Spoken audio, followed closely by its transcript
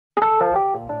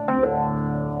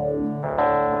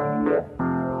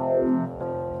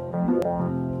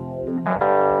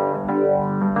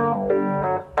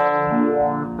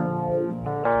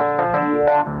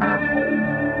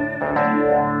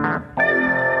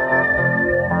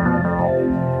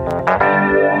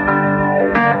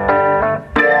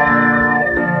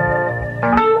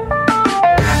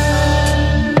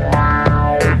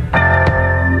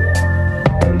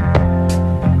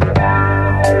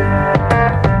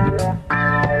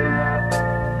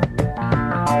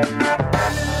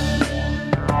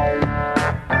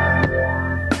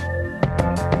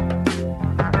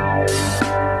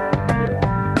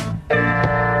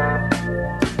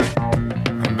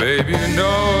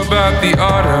about the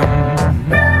autumn,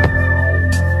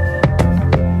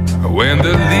 when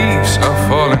the leaves are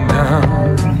falling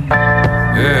down,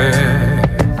 yeah.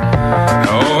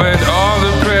 Oh, and all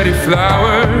the pretty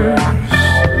flowers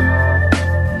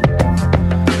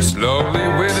slowly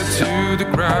wither to the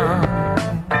ground.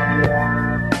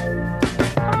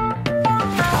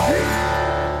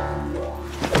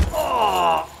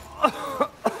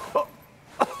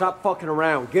 Stop fucking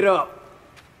around. Get up.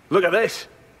 Look at this.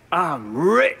 I'm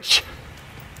rich.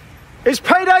 It's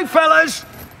payday, fellas!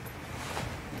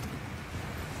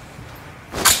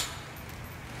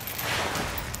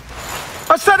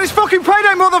 I said it's fucking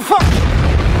payday, motherfucker!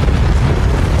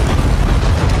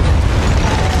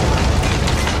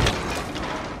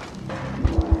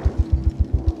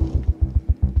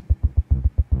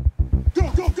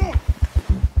 Go, go, go!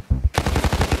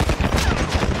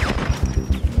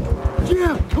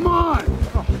 Jim, come on!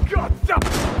 Oh, God damn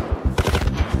it!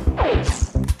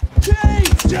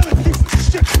 James! Damn it, piece of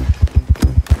shit!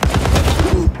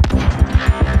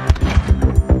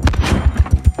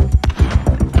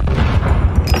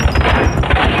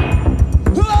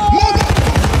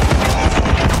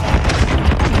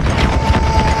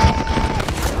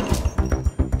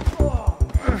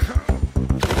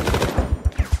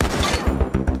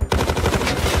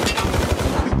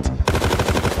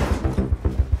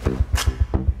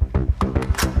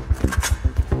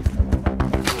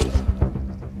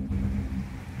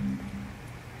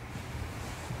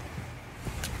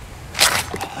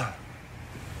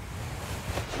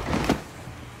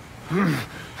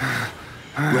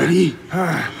 Ready?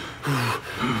 Ah,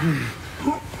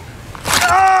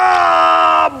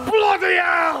 bloody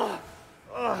hell!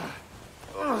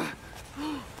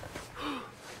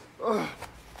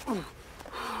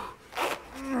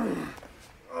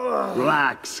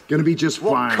 Relax. Gonna be just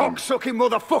fine. What cocksucking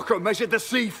motherfucker measured the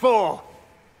C4?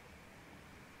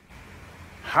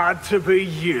 Had to be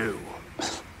you.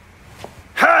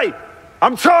 Hey!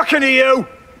 I'm talking to you!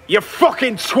 You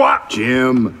fucking twat!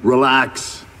 Jim,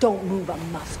 relax. Don't move a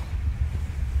muscle.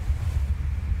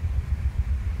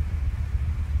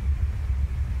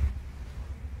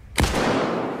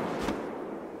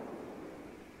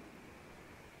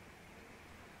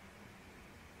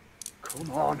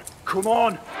 Come on, come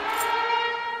on!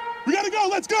 We gotta go,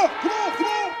 let's go! Come on, come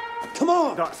on! Come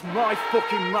on! That's my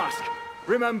fucking mask.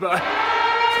 Remember?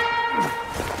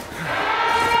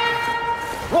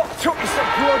 What took you so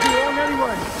bloody long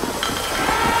anyway?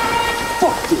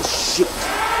 Fuck this shit!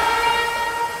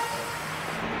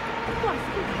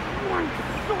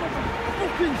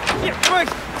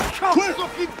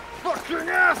 Fucking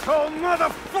asshole,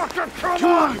 motherfucker! Come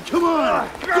on, come on!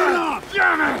 Get up!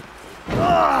 Damn it!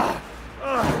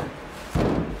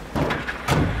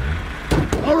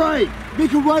 All right,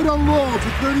 make a right on roll to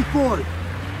 34th.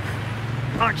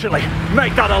 Actually,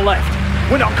 make that a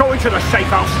left. We're not going to the safe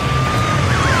house.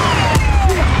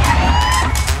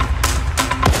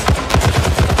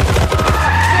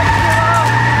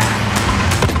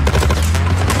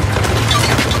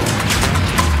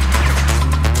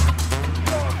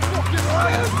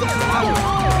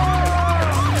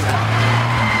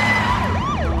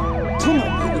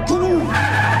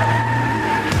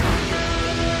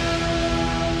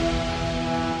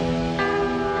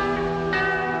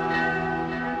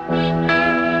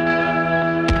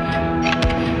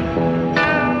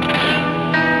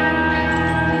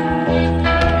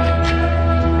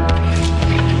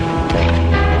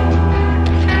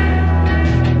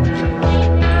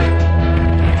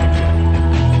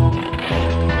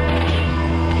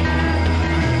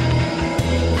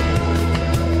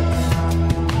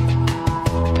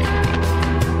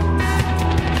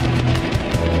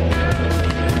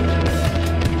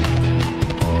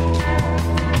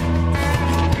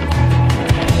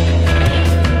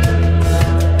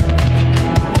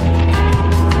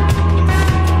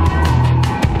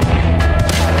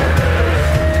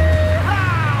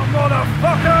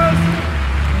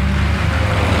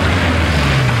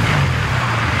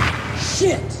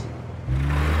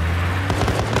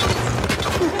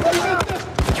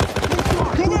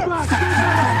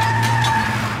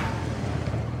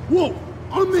 Whoa!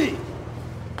 On me!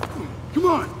 Come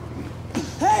on!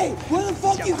 Hey! Where the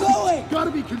fuck you going?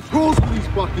 Gotta be controls for these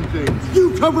fucking things!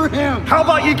 You cover him! How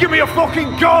about you give me a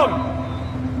fucking gun?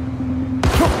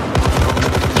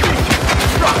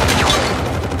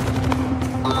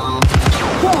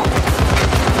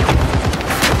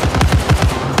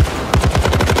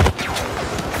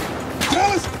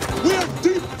 Dallas! We have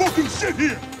deep fucking shit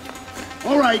here!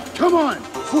 Alright, come on!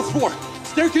 Fourth floor!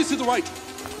 Staircase to the right!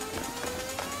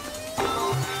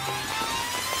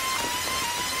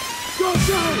 Go,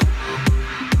 go!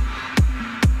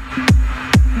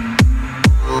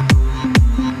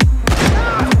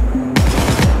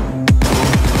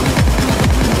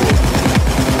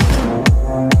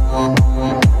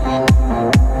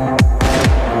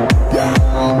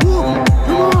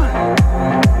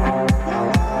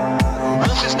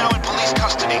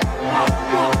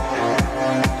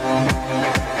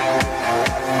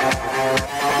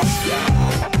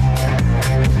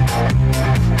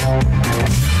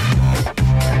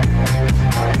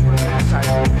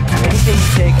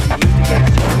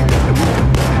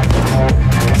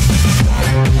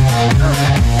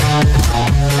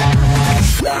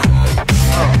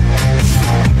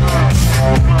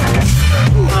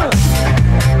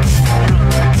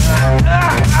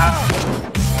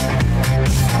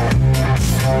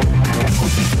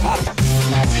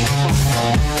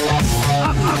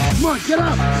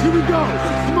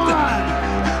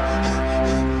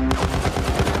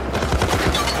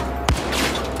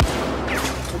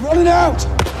 running out!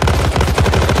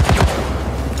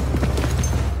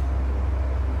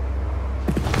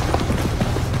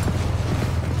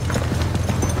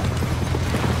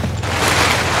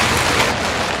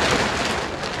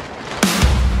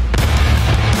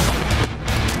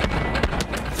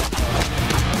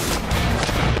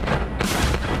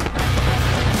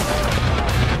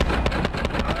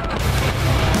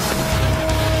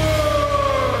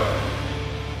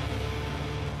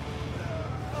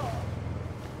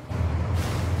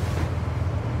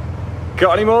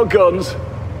 Got any more guns?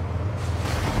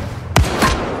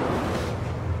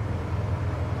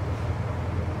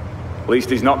 At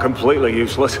least he's not completely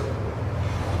useless.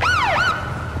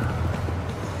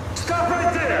 Stop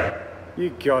right there!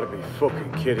 You gotta be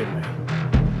fucking kidding me.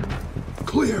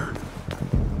 Clear.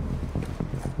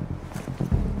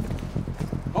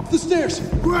 Up the stairs.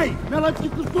 Great! Now let's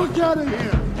get the fuck out of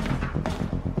here!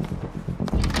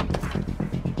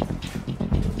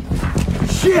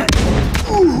 Shit!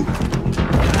 Ooh.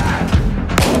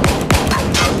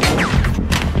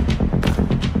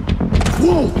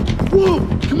 Whoa! Whoa!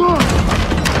 Come on!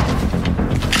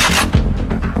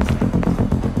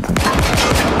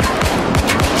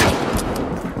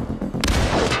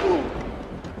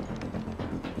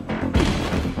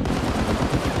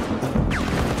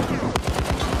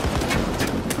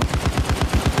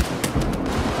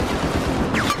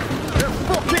 They're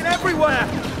fucking everywhere!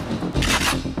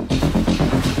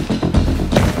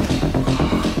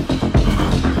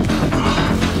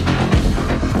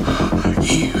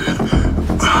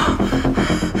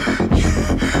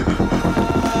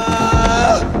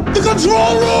 The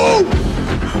control room!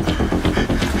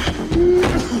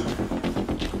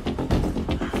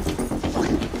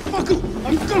 Fuck you!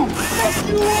 I'm gonna fuck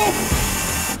you up!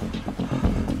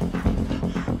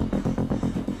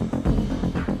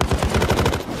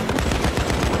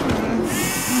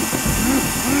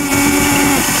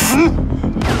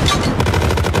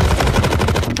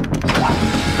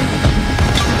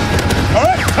 All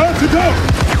right, time to go!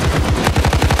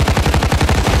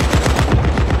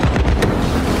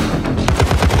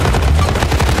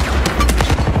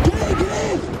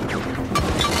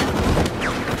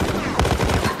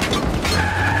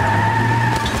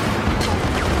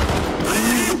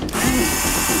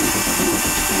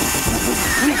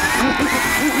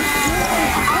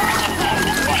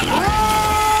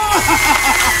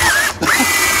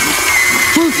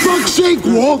 For fuck's sake,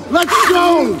 Walt, let's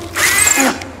go!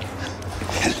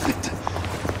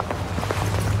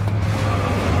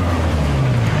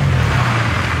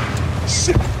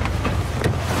 Shit!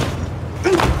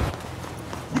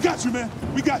 We got you, man.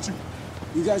 We got you.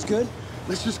 You guys good?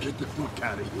 Let's just get the fuck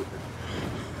out of here.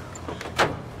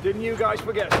 Didn't you guys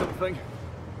forget something?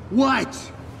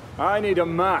 What? I need a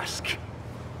mask.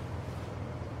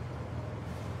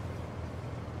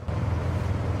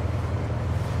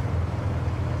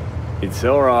 It's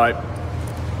all right.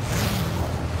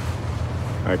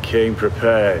 I came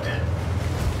prepared.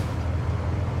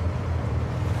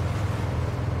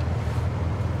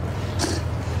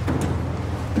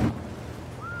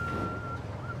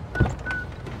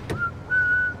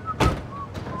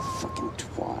 Fucking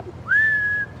twat.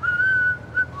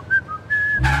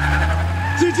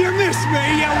 Did you miss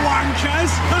me, you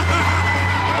wankers?